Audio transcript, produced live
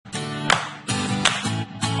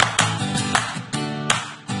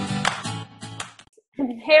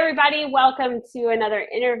Hey everybody, welcome to another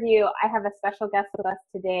interview. I have a special guest with us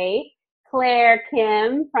today, Claire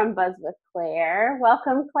Kim from Buzz with Claire.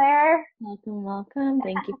 Welcome, Claire. Welcome.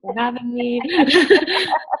 Thank you for having me.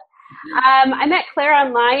 I met Claire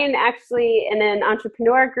online actually in an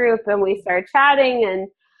entrepreneur group, and we started chatting, and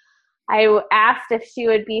I asked if she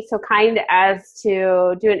would be so kind as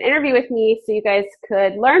to do an interview with me so you guys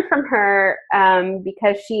could learn from her,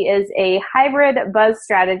 because she is a hybrid buzz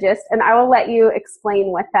strategist, and I will let you explain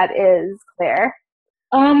what that is, Claire.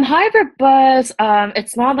 Hybrid buzz,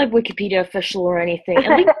 it's not like Wikipedia official or anything.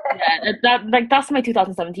 At least that's my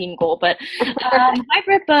 2017 goal. But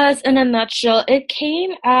hybrid buzz, in a nutshell, it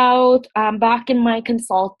came out back in my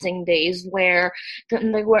consulting days, where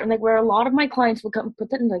a lot of my clients would come,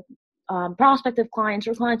 prospective clients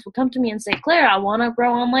or clients would come to me and say, Claire, I want to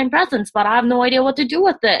grow online presence, but I have no idea what to do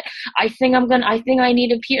with it. I think I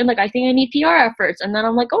need PR efforts. And then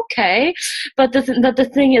I'm like, okay. But the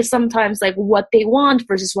thing is, sometimes like what they want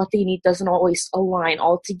versus what they need doesn't always align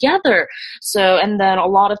altogether. So, and then a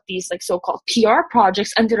lot of these like so-called PR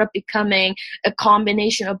projects ended up becoming a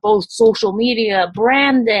combination of both social media,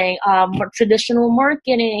 branding, traditional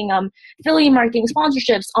marketing, affiliate marketing,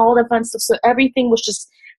 sponsorships, all the fun stuff. So everything was just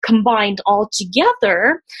combined all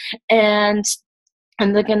together, and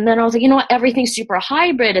then I was like, you know what, everything's super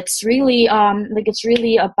hybrid. It's really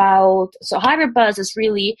so hybrid buzz is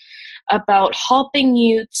really about helping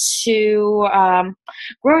you to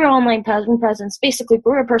grow your online presence, basically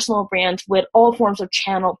grow your personal brand with all forms of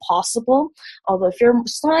channel possible. Although if you're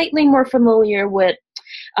slightly more familiar with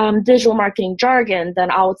digital marketing jargon, then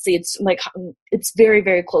I would say it's very,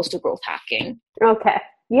 very close to growth hacking. Okay.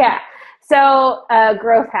 Yeah. So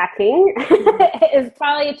growth hacking is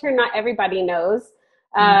probably a term not everybody knows.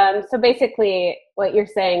 So basically what you're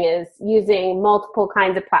saying is using multiple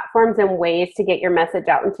kinds of platforms and ways to get your message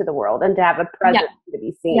out into the world and to have a presence to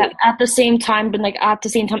be seen. Yeah, at the same time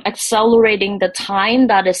accelerating the time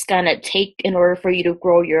that it's going to take in order for you to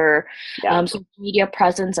grow your social media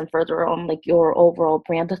presence and further on like your overall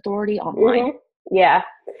brand authority online. Mm-hmm. Yeah.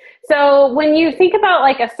 So when you think about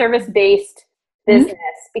like a service-based business,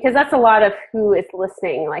 because that's a lot of who is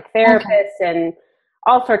listening, like therapists and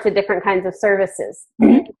all sorts of different kinds of services.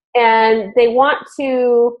 And they want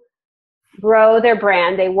to grow their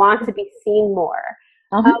brand. They want to be seen more.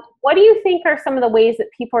 What do you think are some of the ways that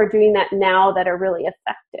people are doing that now that are really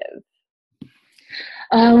effective?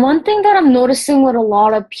 One thing that I'm noticing with a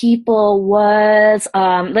lot of people was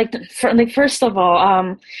first of all,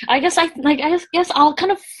 I guess I'll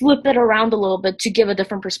kind of flip it around a little bit to give a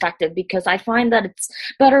different perspective, because I find that it's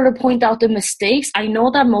better to point out the mistakes. I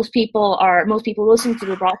know that most people listening to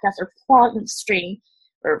the broadcast are caught in the stream,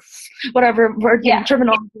 or whatever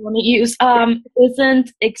terminology you want to use,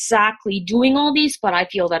 isn't exactly doing all these, but I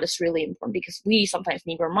feel that it's really important because we sometimes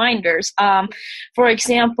need reminders. For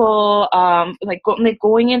example,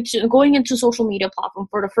 going into social media platform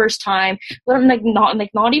for the first time, but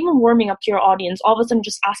not even warming up to your audience, all of a sudden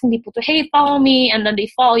just asking people to, hey, follow me, and then they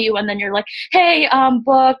follow you, and then you're like, hey,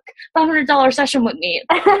 book $500 session with me.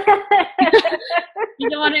 You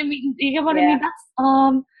know what I mean? That's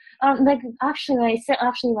Actually,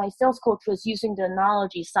 my sales coach was using the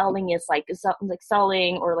analogy selling is like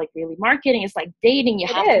selling, or like really marketing is like dating. You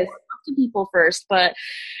have to talk to people first, but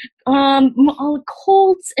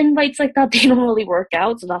cold invites like that, they don't really work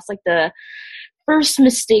out. So that's like the first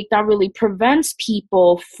mistake that really prevents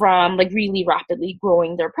people from like really rapidly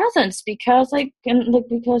growing their presence, because the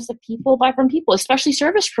people buy from people, especially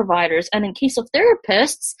service providers. And in case of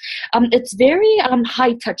therapists, it's very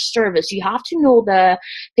high touch service. You have to know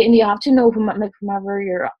whomever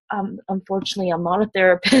you're. Unfortunately, I'm not a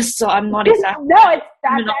therapist, so I'm not exactly. No, that's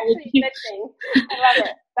actually a good thing. I love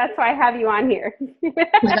it. That's why I have you on here.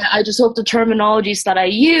 I just hope the terminologies that I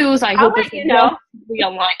use, I hope it's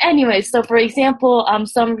online. Anyway, so for example,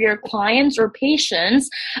 some of your clients or patients,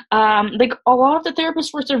 like a lot of the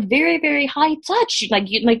therapist works are very, very high touch. Like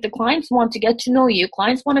the clients want to get to know you.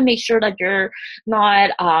 Clients want to make sure that you're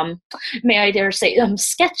not, may I dare say,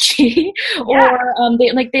 sketchy, or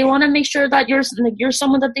they want to make sure that you're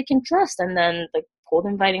someone that they can trust. And then like cold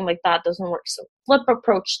inviting like that doesn't work. So flip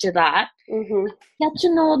approach to that. Get to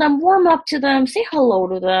know them, warm up to them, say hello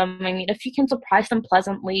to them. I mean, if you can surprise them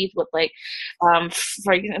pleasantly with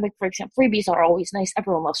for example, freebies are always nice.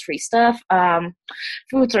 Everyone loves free stuff.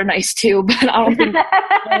 Foods are nice too, but I don't think that's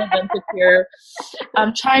relevant if you're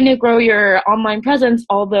trying to grow your online presence.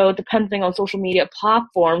 Although depending on social media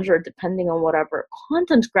platforms, or depending on whatever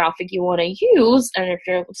content graphic you want to use, and if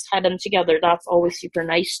you're able to tie them together, that's always super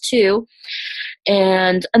nice too.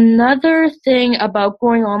 And another thing about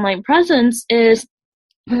growing online presence is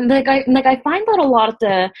I find that a lot of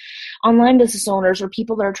the online business owners or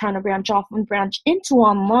people that are trying to branch off and branch into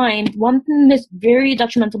online, one very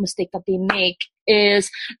detrimental mistake that they make is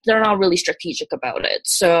they're not really strategic about it.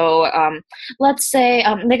 So let's say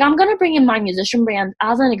I'm going to bring in my musician brand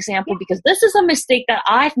as an example, because this is a mistake that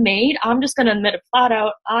I've made. I'm just going to admit it flat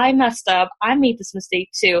out. I messed up. I made this mistake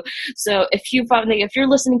too. So if you're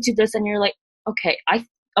listening to this and you're like, okay,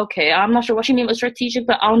 I'm not sure what you mean by strategic,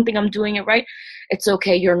 but I don't think I'm doing it right. It's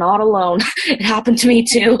okay. You're not alone. It happened to me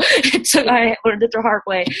too. I learned it the hard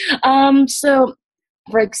way. So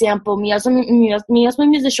for example, me as my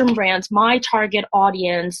musician brand, my target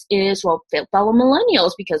audience is, well, fellow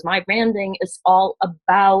millennials, because my branding is all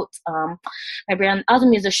about, my brand as a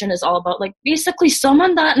musician is all about, like, basically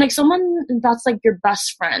someone that's like your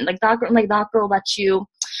best friend, like that girl that you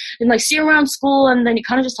and like see her around school, and then you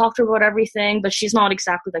kind of just talk to her about everything, but she's not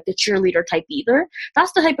exactly like the cheerleader type either.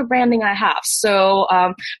 That's the type of branding I have. So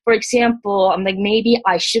for example, I'm like, maybe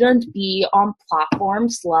I shouldn't be on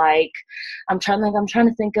platforms like, I'm trying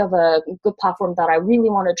to think of a good platform that I really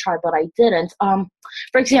want to try but I didn't.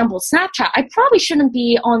 For example, Snapchat. I probably shouldn't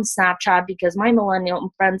be on Snapchat because my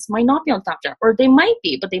millennial friends might not be on Snapchat, or they might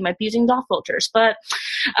be, but they might be using dot filters. But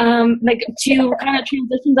like, to kind of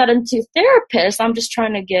transition that into therapist, I'm just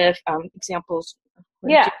trying to give examples.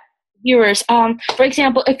 Viewers. For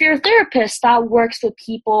example, if you're a therapist that works with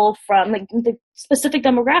people from like the specific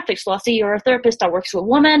demographics, so let's say you're a therapist that works with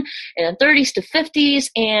women in 30s to 50s,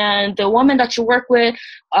 and the women that you work with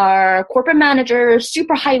are corporate managers,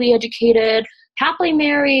 super highly educated, happily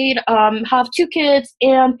married, have 2 kids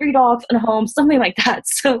and 3 dogs and a home, something like that.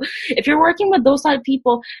 So if you're working with those type of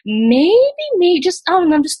people, maybe just,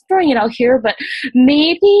 I'm just throwing it out here, but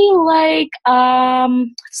maybe like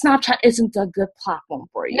Snapchat isn't a good platform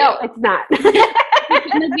for you. No, it's not.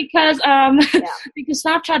 because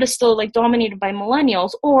Snapchat is still like dominated by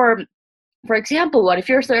millennials. Or for example, what if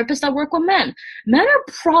you're a therapist that work with men? Men are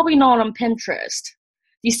probably not on Pinterest.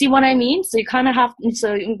 You see what I mean? So you kind of have,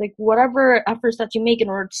 so like whatever efforts that you make in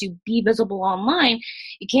order to be visible online,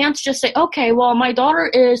 you can't just say, okay, well, my daughter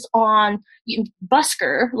is on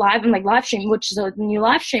Busker Live and like live streaming, which is a new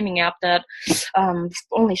live streaming app that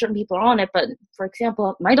only certain people are on it. But for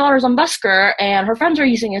example, my daughter's on Busker and her friends are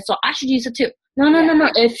using it, so I should use it too. No.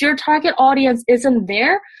 If your target audience isn't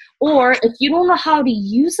there, or if you don't know how to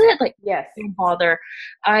use it, like, don't bother.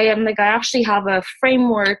 I actually have a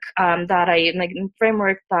framework that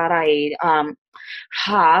I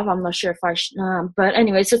have. I'm not sure if I should, but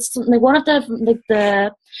anyways, it's like one of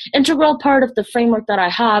the integral part of the framework that I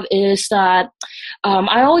have is that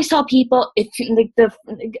I always tell people,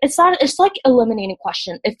 it's like eliminating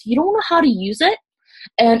question. If you don't know how to use it,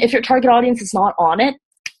 and if your target audience is not on it,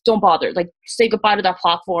 don't bother. Like, say goodbye to that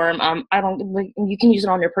platform. You can use it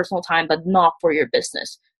on your personal time, but not for your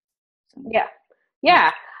business.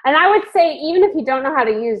 Yeah. And I would say, even if you don't know how to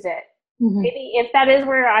use it, maybe if that is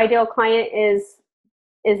where your ideal client is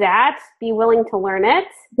at, be willing to learn it.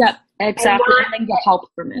 Yeah, exactly. And then get help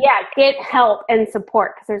from it. Yeah, get help and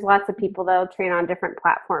support, because there's lots of people that'll train on different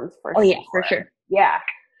platforms for sure. Yeah, for sure. Yeah.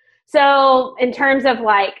 So in terms of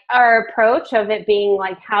like our approach of it being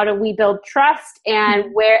like, how do we build trust, and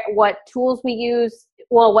what tools we use,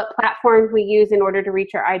 what platforms we use in order to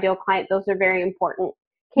reach our ideal client, those are very important.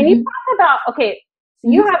 Can you talk about, so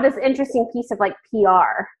you have this interesting piece of like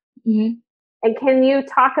PR, and can you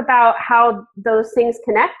talk about how those things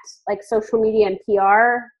connect, like social media and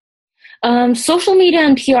PR? Social media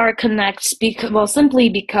and PR connects simply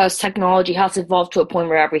because technology has evolved to a point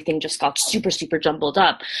where everything just got super, super jumbled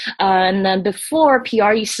up. And then before,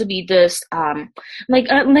 PR used to be this, and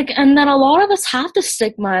then a lot of us have the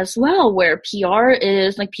stigma as well, where PR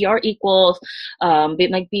is like, PR equals, being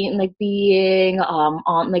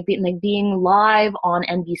live on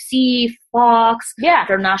NBC, Fox,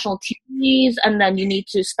 their national TVs, and then you need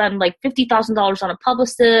to spend like $50,000 on a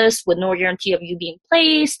publicist with no guarantee of you being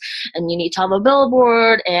placed, and you need to have a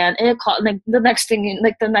billboard, and the next thing you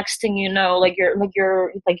know,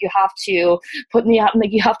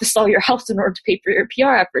 you have to sell your house in order to pay for your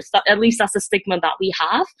PR efforts. At least that's the stigma that we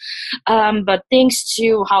have. But thanks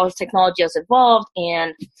to how technology has evolved,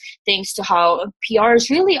 and thanks to how PR is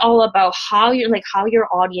really all about how your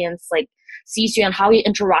audience like sees you and how you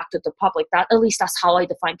interact with the public. At least that's how I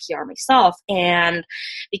define PR myself. And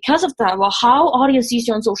because of that, how audience sees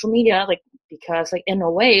you on social media, because in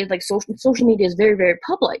a way, social media is very, very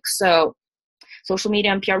public. So social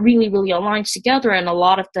media and PR really, really aligns together, and a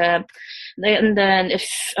lot of the And then if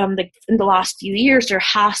like in the last few years, there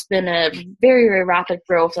has been a very, very rapid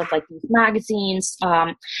growth of like these magazines,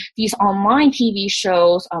 these online TV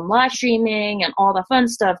shows, live streaming, and all the fun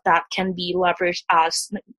stuff that can be leveraged as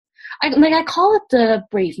I call it the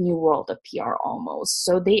brave new world of PR almost.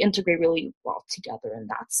 So they integrate really well together in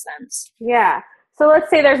that sense. Yeah. So let's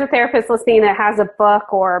say there's a therapist listening that has a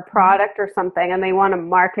book or a product or something, and they want to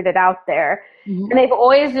market it out there. And they've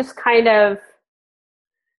always just they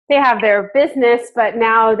have their business, but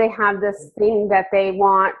now they have this thing that they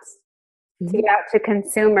want to get out to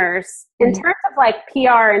consumers. In terms of like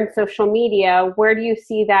PR and social media, where do you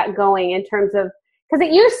see that going in terms of, because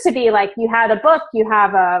it used to be like you had a book, you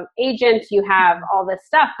have a agent, you have all this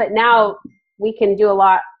stuff, but now we can do a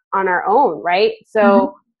lot on our own, right?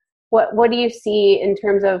 So what do you see in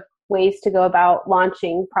terms of ways to go about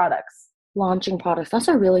launching products? Launching products. That's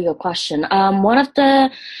a really good question. One of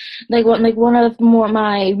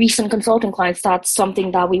my recent consulting clients, that's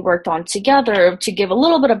something that we worked on together. To give a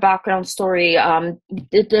little bit of background story,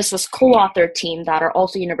 this was co-author team that are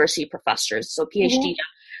also university professors, so PhD.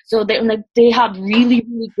 So they had really,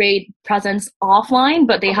 really great presence offline,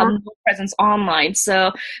 but they had no presence online.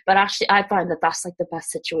 So, but actually I find that that's like the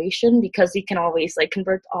best situation, because you can always like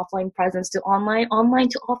convert offline presence to online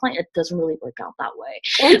to offline. It doesn't really work out that way.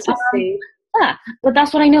 Interesting. Yeah, but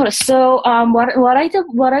that's what I noticed. So, what I did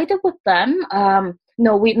with them,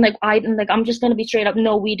 no, I'm just gonna be straight up.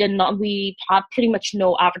 No, we did not. We had pretty much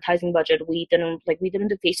no advertising budget. We didn't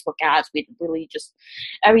do Facebook ads. We really just,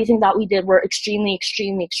 everything that we did were extremely,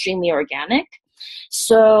 extremely, extremely organic.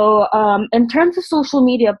 So, in terms of social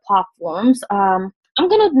media platforms, I'm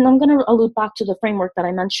gonna allude back to the framework that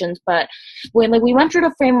I mentioned, but when we went through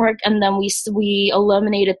the framework, and then we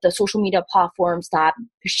eliminated the social media platforms that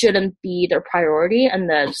shouldn't be their priority,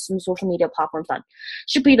 and some social media platforms that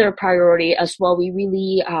should be their priority as well. We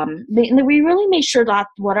really made sure that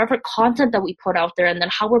whatever content that we put out there, and then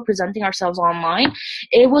how we're presenting ourselves online,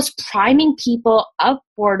 it was priming people up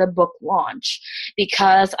for the book launch,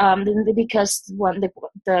 because when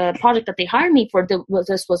the project that they hired me for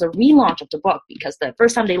this was a relaunch of the book, because the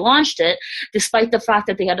first time they launched it, despite the fact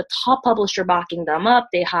that they had a top publisher backing them up,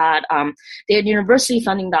 they had university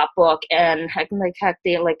funding that book, and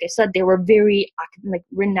like I said, they were very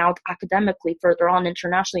renowned academically. Further on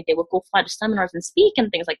internationally, they would go fly to seminars and speak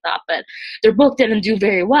and things like that, but their book didn't do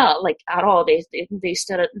very well, like at all. When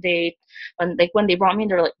they brought me in,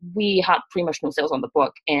 they're like, we had pretty much no sales on the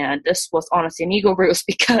book, and this was honestly an ego boost,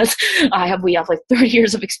 because we have like 30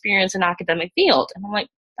 years of experience in academic field, and I'm like,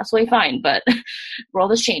 that's way fine, but world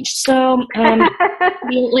has changed. So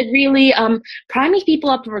really priming people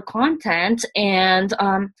up for content, and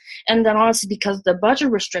then honestly, because the budget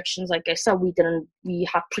restrictions, like I said, we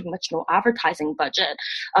have pretty much no advertising budget.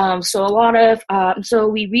 So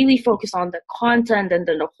we really focus on the content, and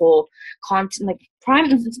then the whole content,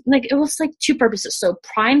 it was like two purposes. So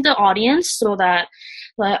prime the audience so that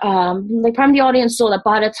by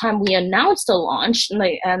the time we announce the launch,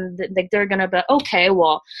 they're gonna be okay,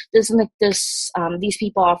 well, these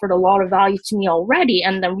people offered a lot of value to me already,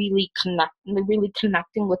 and then really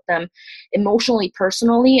connecting with them emotionally,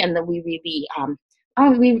 personally, and then we really I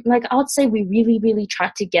would say we really, really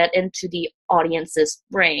try to get into the audience's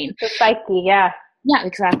brain. The psyche, yeah. Yeah,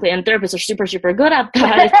 exactly. And therapists are super, super good at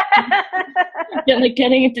that.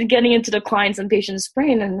 Getting into the clients and patients'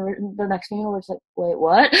 brain, and the next thing you know, it's like, wait,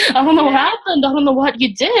 what? I don't know what happened. I don't know what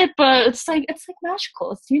you did, but it's like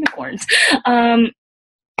magical. It's unicorns.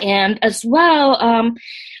 And as well, I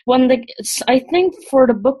think for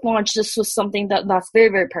the book launch, this was something that's very,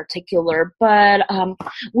 very particular. But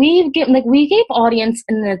we gave audience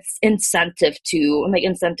an incentive to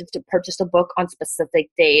purchase a book on specific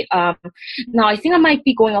date. Now I think I might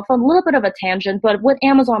be going off on a little bit of a tangent, but with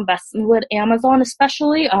Amazon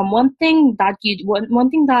especially, one thing that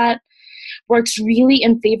works really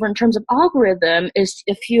in favor in terms of algorithm is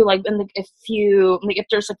if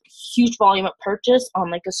there's a huge volume of purchase on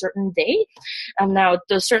like a certain date. Now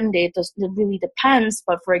the certain date it really depends,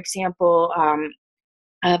 but for example,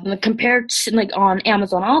 compared to on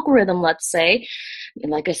Amazon algorithm, let's say,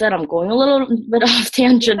 like I said, I'm going a little bit off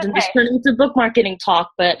tangent and just turning into book marketing talk,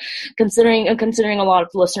 but considering a lot of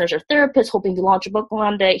listeners are therapists hoping to launch a book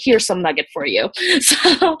one day, here's some nugget for you.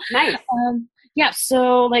 So nice. Yeah,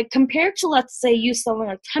 so compared to, let's say, you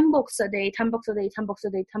selling 10 books a day, 10 books a day, 10 books a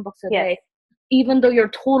day, 10 books a day, even though your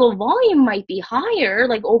total volume might be higher,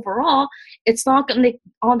 like overall, it's not gonna,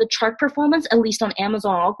 on the chart performance, at least on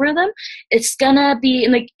Amazon algorithm, it's gonna be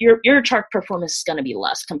like your chart performance is gonna be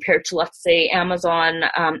less compared to, let's say, Amazon,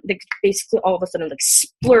 like basically all of a sudden like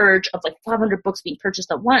splurge of like 500 books being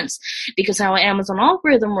purchased at once, because how Amazon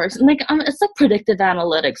algorithm works, and like it's like predictive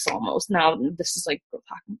analytics almost. Now this is like growth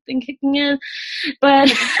hacking thing kicking in, but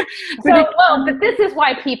but this is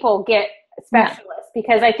why people get specialists,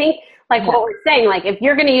 because I think like what we're saying, like if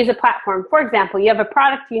you're going to use a platform, for example, you have a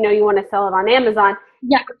product, you want to sell it on Amazon.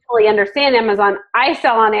 I totally understand Amazon. I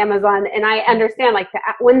sell on Amazon, and I understand like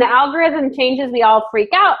when the algorithm changes, we all freak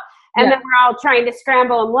out, and then we're all trying to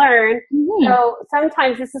scramble and learn. So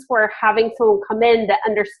sometimes this is where having someone come in that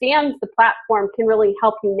understands the platform can really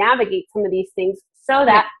help you navigate some of these things, so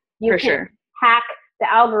that you can hack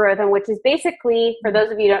the algorithm, which is basically, for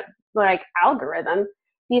those of you that like algorithm,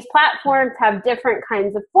 these platforms have different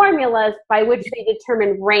kinds of formulas by which they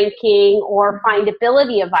determine ranking or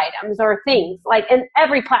findability of items or things. Like, and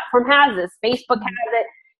every platform has this. Facebook has it,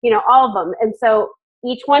 all of them. And so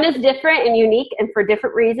each one is different and unique, and for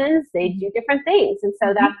different reasons, they do different things. And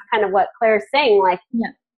so that's kind of what Claire's saying. Like,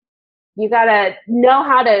 you got to know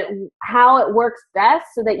how it works best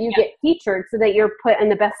so that you get featured, so that you're put in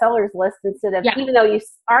the bestsellers list instead of, even though you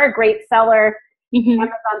are a great seller,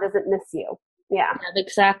 Amazon doesn't miss you. Yeah,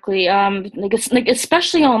 exactly. Like it's like,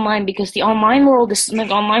 especially online, because the online world is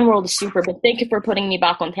super. But thank you for putting me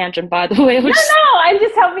back on tangent, by the way. No, I'm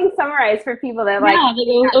just helping summarize for people that like. Yeah,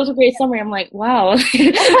 it was a great summary. I'm like, wow,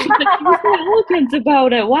 eloquent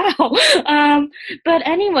about it. Wow. But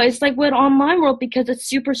anyways, like with online world, because it's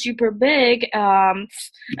super super big. I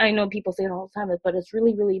know people say it all the time, but it's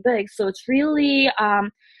really really big. So it's really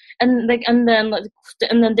and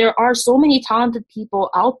then there are so many talented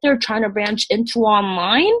people out there trying to branch into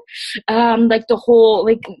online. Like the whole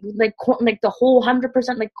like the whole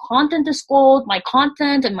 100% like content is gold. My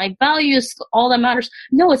content and my value is all that matters.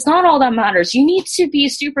 No, it's not all that matters. You need to be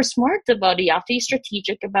super smart about it. You have to be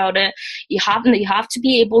strategic about it. You have to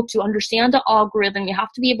be able to understand the algorithm. You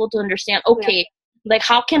have to be able to understand, okay, like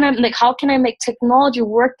how can I make technology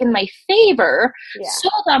work in my favor so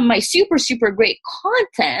that my super super great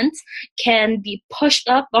content can be pushed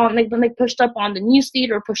up on the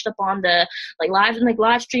newsfeed or pushed up on the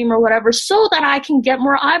live stream or whatever, so that I can get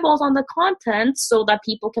more eyeballs on the content, so that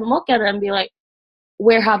people can look at it and be like,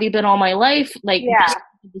 where have you been all my life? Like, this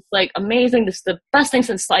is like amazing. This is the best thing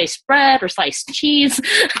since sliced bread or sliced cheese.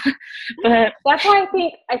 But that's why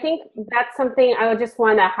I think that's something I would just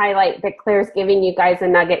want to highlight, that Claire's giving you guys a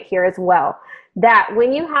nugget here as well. That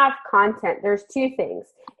when you have content, there's two things.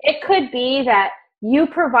 It could be that you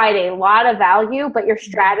provide a lot of value, but your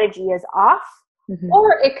strategy is off.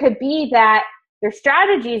 Or it could be that your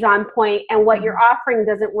strategy is on point and what you're offering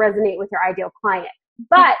doesn't resonate with your ideal client.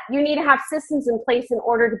 But you need to have systems in place in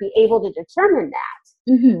order to be able to determine that.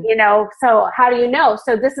 So how do you know?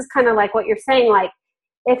 So this is kind of like what you're saying, like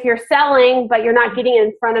if you're selling, but you're not getting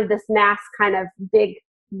in front of this mass kind of big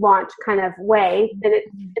launch kind of way, then it's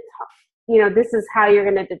this is how you're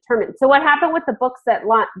going to determine. So what happened with the books that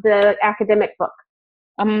the academic book?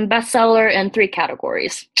 Bestseller in 3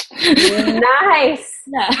 categories. Nice.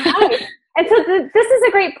 Nice. And so this is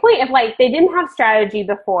a great point of like, they didn't have strategy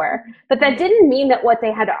before, but that didn't mean that what they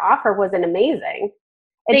had to offer wasn't amazing.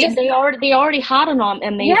 They already had an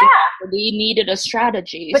amazing offer. They needed a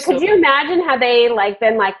strategy. But could you imagine how they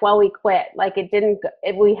been like, well, we quit. Like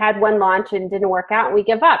we had one launch and it didn't work out and we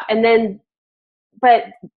give up. And then, but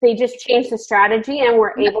they just changed the strategy and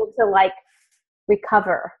were able to like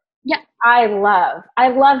recover. Yeah. I love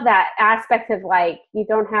that aspect of like, you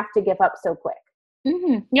don't have to give up so quick.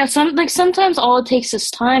 Yeah, sometimes all it takes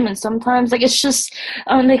is time, and sometimes it's just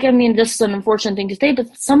this is an unfortunate thing to say,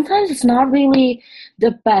 but sometimes it's not really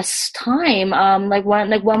the best time.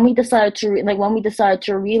 When we decided to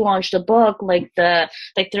relaunch the book,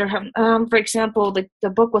 for example, the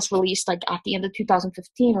book was released like at the end of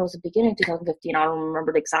 2015, or it was the beginning of 2015. I don't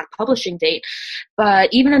remember the exact publishing date, but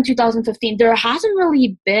even in 2015, there hasn't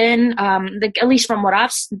really been at least from what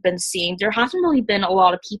I've been seeing, there hasn't really been a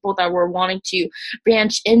lot of people that were wanting to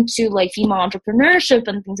branch into like female entrepreneurship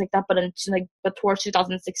and things like that, but towards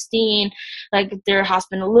 2016, like there has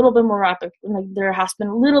been a little bit more rapid, like there has been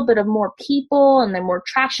a little bit of more people and then more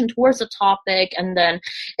traction towards the topic, and then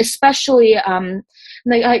especially I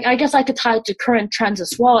guess I could tie it to current trends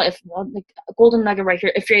as well. If like a golden nugget right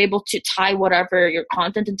here, if you're able to tie whatever your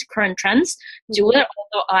content into current trends, do it.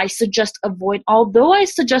 Although I suggest avoiding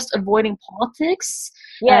politics.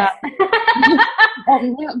 Yes.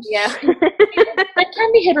 It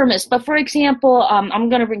can be hit or miss. But for example, I'm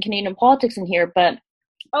going to bring Canadian politics in here, but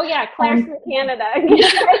Oh yeah, Claire's from Canada. You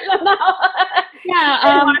guys don't know.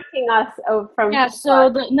 Yeah, watching us from yeah, so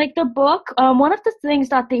the book, one of the things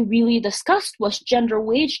that they really discussed was gender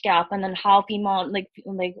wage gap, and then how female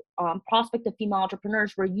prospective female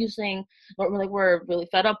entrepreneurs were using, or were really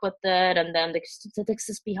fed up with it, and then the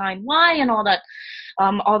statistics behind why and all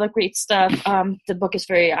the great stuff. The book is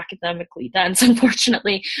very academically dense,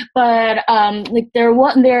 unfortunately, but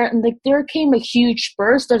there came a huge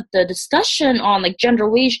burst of the discussion on like gender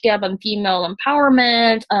wage gap and female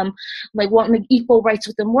empowerment, equal rights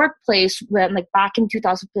within workplace, when back in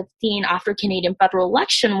 2015 after Canadian federal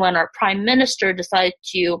election, when our prime minister decided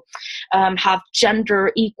to have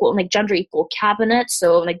gender equal cabinet.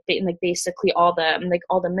 So basically all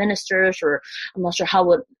the ministers, or I'm not sure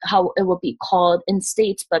how it would be called in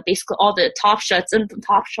states, but basically all the top shots in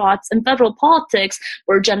federal politics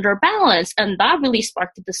were gender balanced, and that really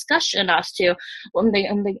sparked a discussion as to when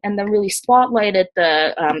and then really spotlighted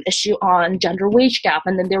the issue on gender wage gap,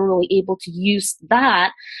 and then they were really able to use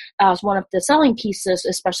that as one of the selling pieces,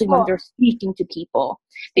 especially when they're speaking to people.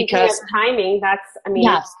 Speaking of timing,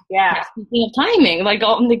 yeah. Speaking of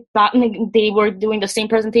timing, they were doing the same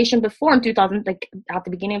presentation before in 2000, at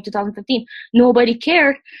the beginning of 2015. Nobody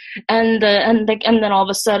cared, and then all of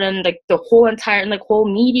a sudden, the whole entire whole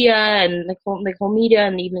media and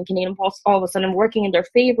even Canadian Post all of a sudden working in their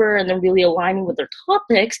favor, and then really aligning with their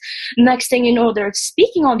topics. Next thing you know, they're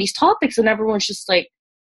speaking on these topics, and everyone's just like,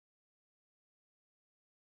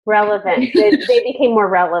 relevant. They became more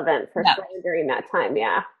relevant for sure during that time.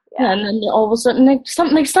 Yeah. And then all of a sudden,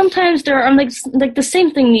 sometimes there are the same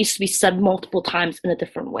thing needs to be said multiple times in a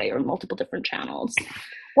different way or multiple different channels.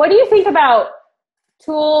 What do you think about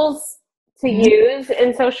tools to use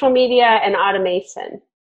in social media and automation?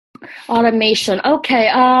 Automation. Okay.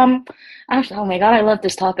 Actually, oh my God, I love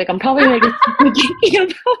this topic. I'm probably going to get thinking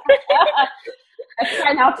about it.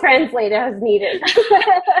 And I'll translate as needed.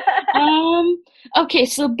 Okay,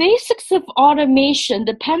 so basics of automation,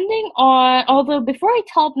 depending on, although before I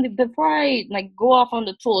go off on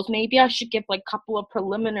the tools, maybe I should give a couple of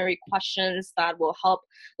preliminary questions that will help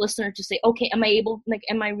listeners to say, okay, am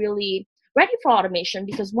I really ready for automation?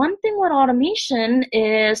 Because one thing with automation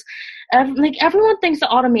is, everyone thinks that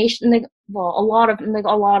automation, a lot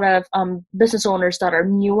of business owners that are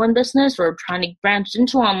new in business or trying to branch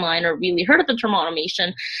into online or really heard of the term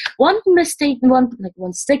automation. One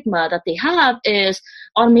stigma that they have is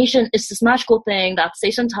automation is this magical thing that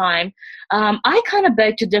saves some time. I kind of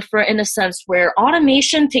beg to differ in a sense where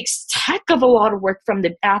automation takes heck of a lot of work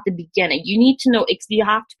at the beginning. You need to know, you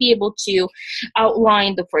have to be able to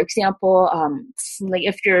outline for example,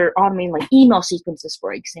 if you're automating email sequences,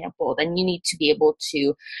 for example, then you need to be able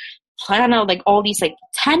to plan out all these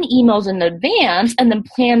 10 emails in advance, and then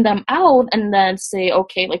plan them out, and then say,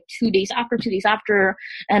 okay, 2 days after,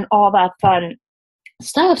 and all that fun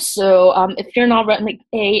stuff. So if you're not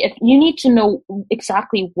if you need to know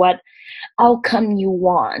exactly what outcome you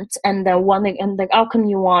want, and then the outcome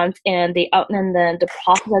you want, and then the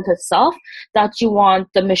process itself that you want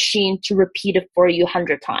the machine to repeat it for you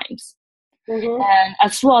 100 times. Mm-hmm. And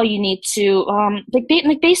as well, you need to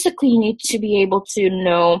basically you need to be able to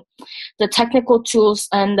know the technical tools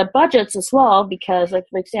and the budgets as well, because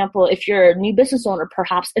for example, if you're a new business owner,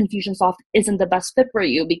 perhaps Infusionsoft isn't the best fit for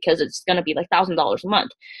you because it's going to be $1,000 a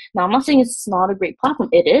month. Now, I'm not saying it's not a great platform.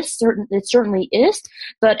 It certainly is.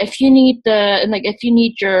 But if you need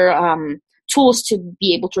your tools to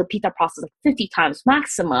be able to repeat that process 50 times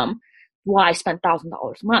maximum, why spend $1,000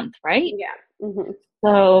 a month, right? Yeah. Mm-hmm.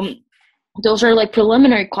 So those are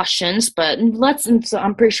preliminary questions, but so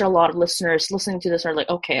I'm pretty sure a lot of listeners listening to this are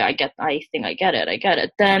okay, I think I get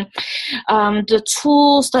it. Then the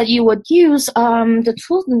tools that you would use,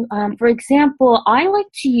 for example, I like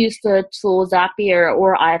to use the tool Zapier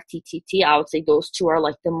or IFTTT. I would say those two are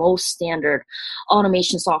the most standard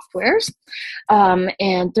automation softwares.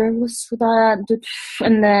 And there was that,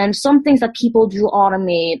 and then some things that people do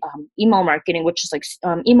automate, email marketing, which is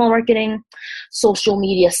email marketing, social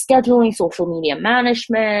media scheduling, social media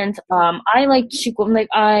management. I like to go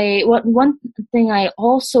one thing I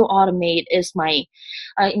also automate is I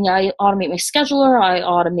automate my scheduler. I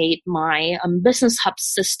automate my business hub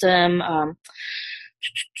system.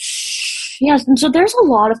 Yes, and so there's a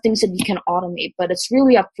lot of things that you can automate, but it's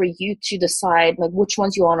really up for you to decide which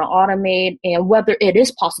ones you want to automate and whether it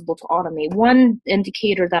is possible to automate. One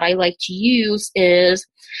indicator that I like to use is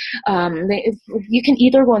you can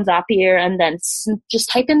either go on Zapier and then just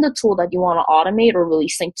type in the tool that you want to automate or really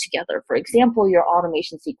sync together. For example, your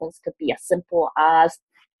automation sequence could be as simple as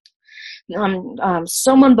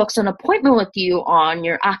someone books an appointment with you on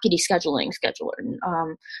your Acadie scheduling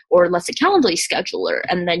scheduler, or let's say Calendly scheduler,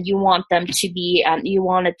 and then you want them to be, you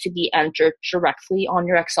want it to be entered directly on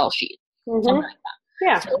your Excel sheet. Something like that.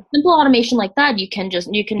 Yeah. So simple automation like that, you can just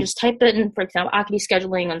type it in, for example, Acadie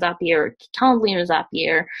scheduling on Zapier, or Calendly on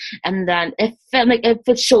Zapier, and then if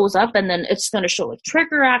it shows up, and then it's going to show like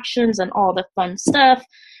trigger actions and all the fun stuff,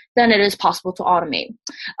 then it is possible to automate.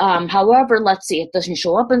 However, let's see, it doesn't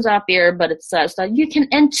show up in Zapier, but it says that you can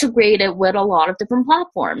integrate it with a lot of different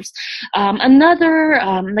platforms. Another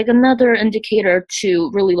indicator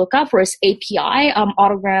to really look out for is API,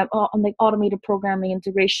 automated programming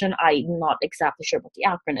integration. I'm not exactly sure about the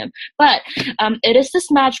acronym, but it is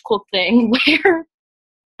this magical thing where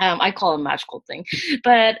I call it a magical thing,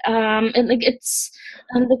 but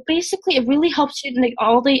basically it really helps you, like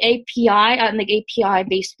all the API and API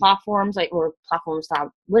based platforms, or platforms that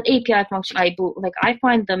with API function. I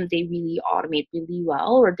find them, they really automate really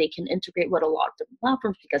well, or they can integrate with a lot of different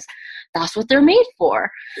platforms because that's what they're made for.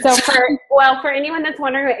 So for anyone that's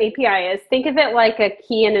wondering what API is, think of it like a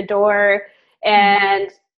key in a door, and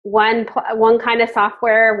one kind of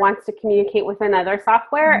software wants to communicate with another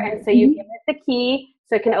software, and so you give it the key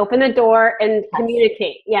so it can open the door and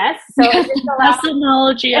communicate. Yes. So it just allows, best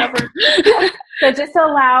analogy ever. So it just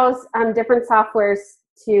allows different softwares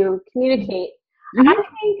to communicate. I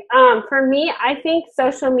think for me, I think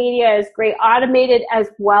social media is great, automated as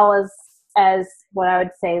well as what I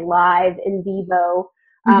would say live in vivo.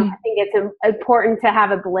 I think it's important to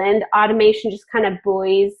have a blend. Automation just kind of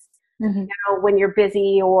buoys, when you're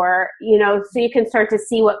busy, or, so you can start to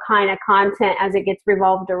see what kind of content as it gets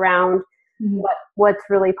revolved around what's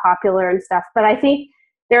really popular and stuff. But I think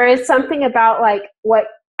there is something about what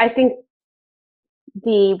I think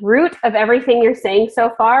the root of everything you're saying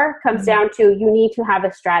so far comes down to, you need to have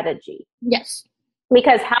a strategy. Yes.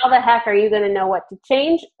 Because how the heck are you going to know what to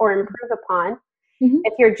change or improve upon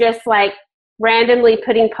if you're just randomly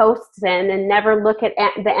putting posts in and never look at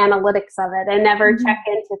the analytics of it and never check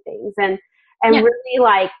into things, and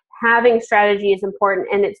really having strategy is important,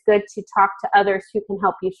 and it's good to talk to others who can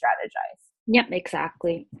help you strategize. Yep,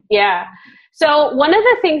 exactly. Yeah. So one of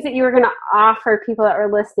the things that you were going to offer people that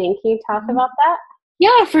were listening, can you talk about that?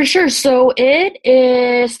 Yeah, for sure. So it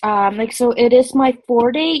is it is my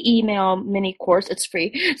 4-day email mini course. It's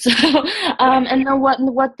free. So and then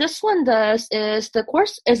what this one does is, the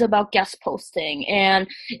course is about guest posting. And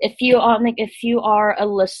if you are a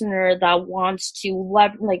listener that wants to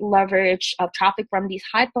leverage traffic from these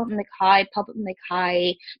high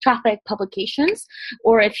traffic publications,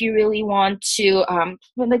 or if you really want to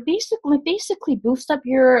basically boost up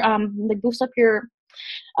your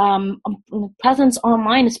presence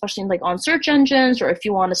online, especially on search engines, or if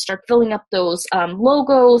you want to start filling up those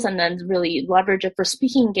logos and then really leverage it for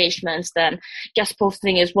speaking engagements, then guest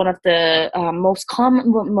posting is one of the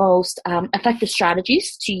most effective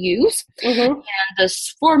strategies to use. And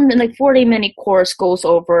this 4-day mini course goes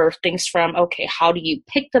over things from, how do you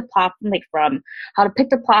pick the platform, how to pick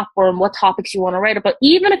the platform, what topics you want to write about.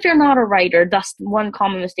 Even if you're not a writer, that's one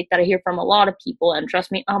common mistake that I hear from a lot of people, and trust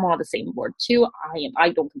me, I'm on the same board too. I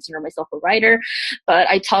don't consider myself a writer, but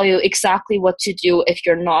I tell you exactly what to do if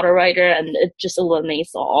you're not a writer, and it just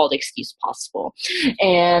eliminates all the excuse possible.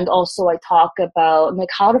 And also I talk about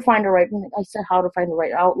how to find the right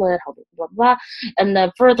outlet, how to blah, blah, and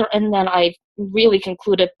then I really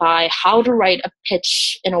concluded by how to write a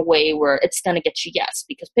pitch in a way where it's going to get you yes,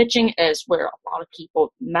 because pitching is where a lot of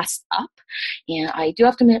people mess up. And I do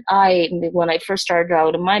have to admit, when I first started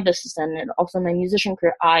out in my business and also my musician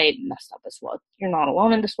career, I messed up as well. You're not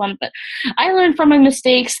alone in this one, but I learned from my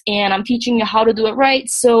mistakes, and I'm teaching you how to do it right,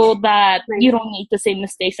 so that you don't make the same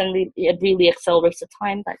mistakes, and it really accelerates the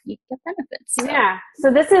time that you get benefits. Yeah.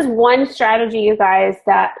 So this is one strategy, you guys,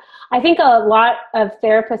 that I think a lot of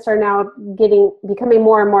therapists are now becoming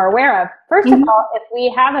more and more aware of. First of all, if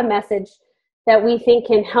we have a message that we think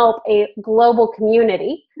can help a global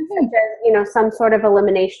community, such as, some sort of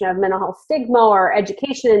elimination of mental health stigma or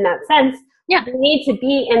education in that sense, we need to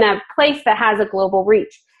be in a place that has a global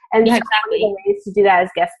reach. And so one of the ways to do that is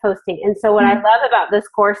guest posting. And so what I love about this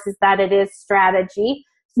course is that it is strategy.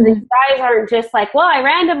 So these guys aren't just I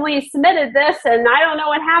randomly submitted this and I don't know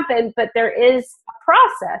what happened, but there is a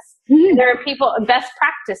process. And there are best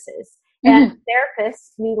practices. And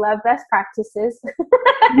therapists, we love best practices.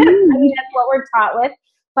 I mean, that's what we're taught with.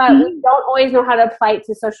 But we don't always know how to apply it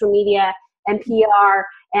to social media and PR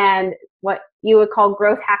and what you would call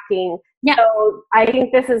growth hacking. Yeah. So I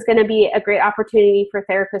think this is going to be a great opportunity for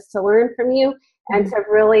therapists to learn from you and to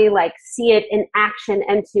really like see it in action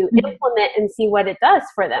and to implement and see what it does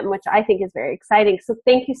for them, which I think is very exciting. So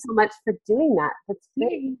thank you so much for doing that. That's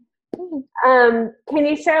great. Can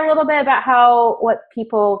you share a little bit about where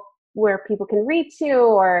people can reach you,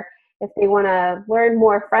 or if they want to learn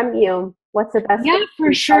more from you, what's the best? Yeah,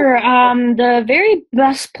 for sure. The very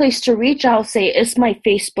best place to reach, I'll say, is my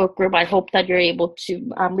Facebook group. I hope that you're able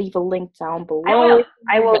to leave a link down below.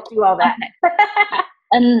 I will do all that.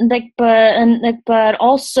 But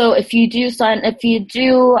also if you do decide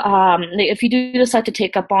to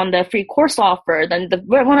take up on the free course offer, then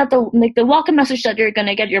one of the welcome message that you're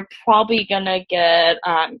gonna get, you're probably gonna get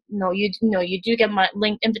you do get my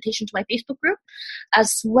link invitation to my Facebook group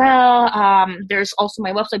as well. There's also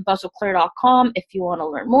my website buzzwithclair.com if you want to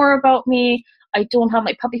learn more about me. I don't have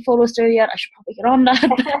my puppy photos there yet. I should probably get on that.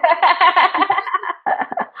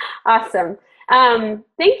 Awesome.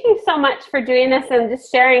 Thank you so much for doing this and just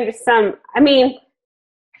sharing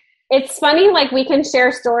it's funny, like we can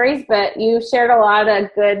share stories, but you shared a lot of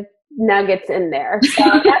good nuggets in there. So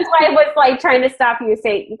that's why I was like trying to stop you and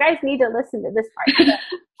say, you guys need to listen to this part.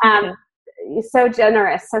 You're so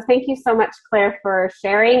generous. So thank you so much, Claire, for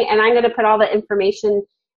sharing. And I'm going to put all the information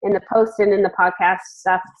in the post and in the podcast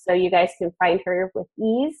stuff so you guys can find her with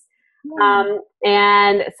ease.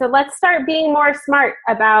 And so let's start being more smart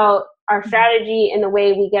about our strategy and the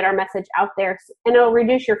way we get our message out there, and it'll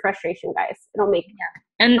reduce your frustration, guys. It'll make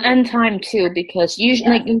and time too, because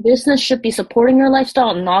usually like business should be supporting your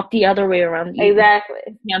lifestyle, not the other way around. Exactly.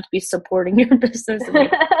 You have to be supporting your business.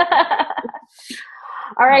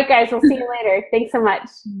 All right, guys, we'll see you later. Thanks so much.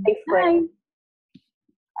 Thanks, Claire. Bye.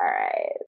 All right.